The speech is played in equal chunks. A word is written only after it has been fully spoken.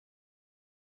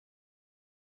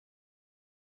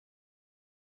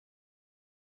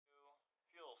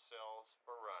cells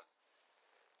for run.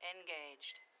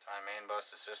 Engaged. Time main bus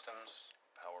to systems.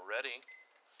 Power ready.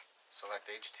 Select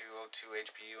H2O2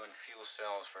 HPU and fuel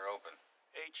cells for open.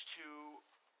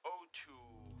 H2O2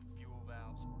 fuel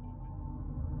valves open.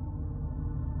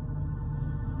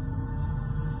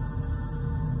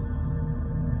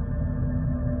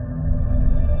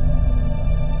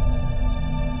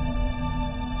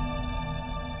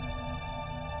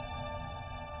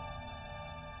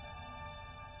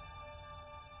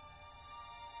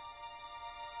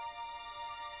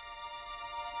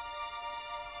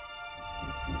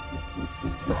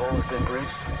 The hole has been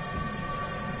breached.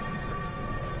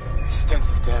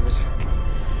 Extensive damage.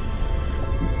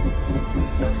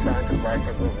 No signs of life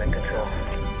or movement control.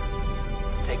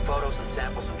 Take photos and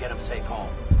samples and get them safe home.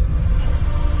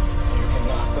 You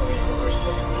cannot believe what we're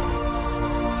seeing.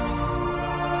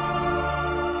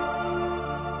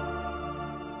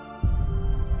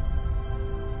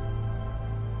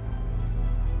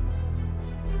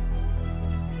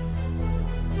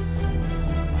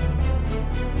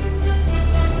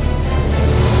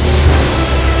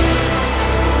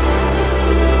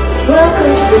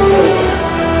 Welcome to the Citadel.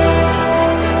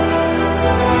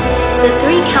 The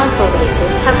three council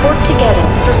races have worked together,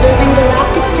 preserving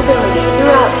galactic stability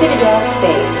throughout Citadel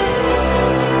space.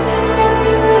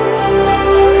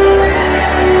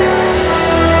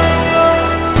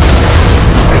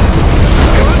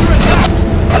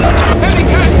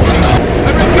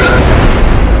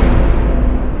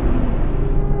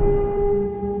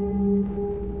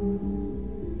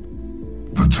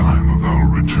 The time of our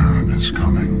return is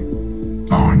coming.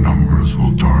 Our numbers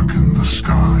will darken the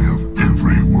sky of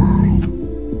every world.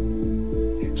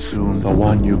 Soon the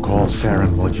one you call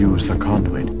Saren will use the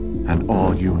conduit, and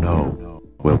all you know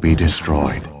will be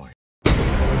destroyed.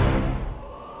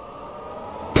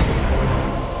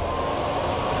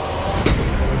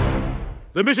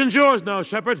 The mission's yours now,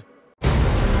 Shepard.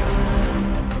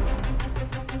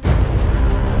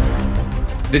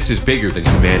 This is bigger than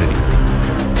humanity.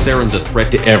 Saren's a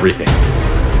threat to everything.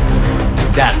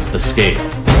 That's the scale.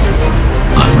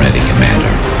 I'm ready, Commander.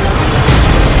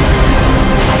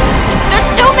 There's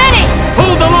too many!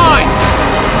 Hold the line!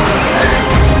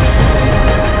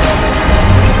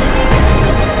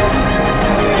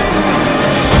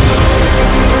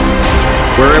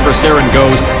 Wherever Saren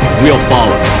goes, we'll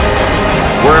follow.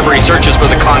 Wherever he searches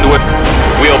for the conduit,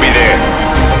 we'll be there.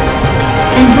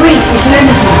 Embrace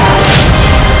eternity.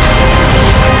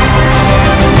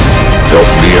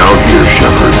 Help me out here,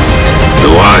 Shepard. The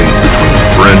lines between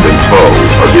friend and foe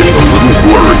are getting a little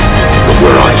blurry from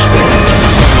where I stand.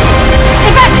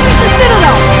 Evacuate the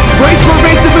Citadel! Brace for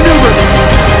evasive maneuvers!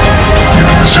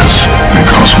 This is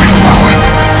because we allow it.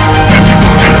 And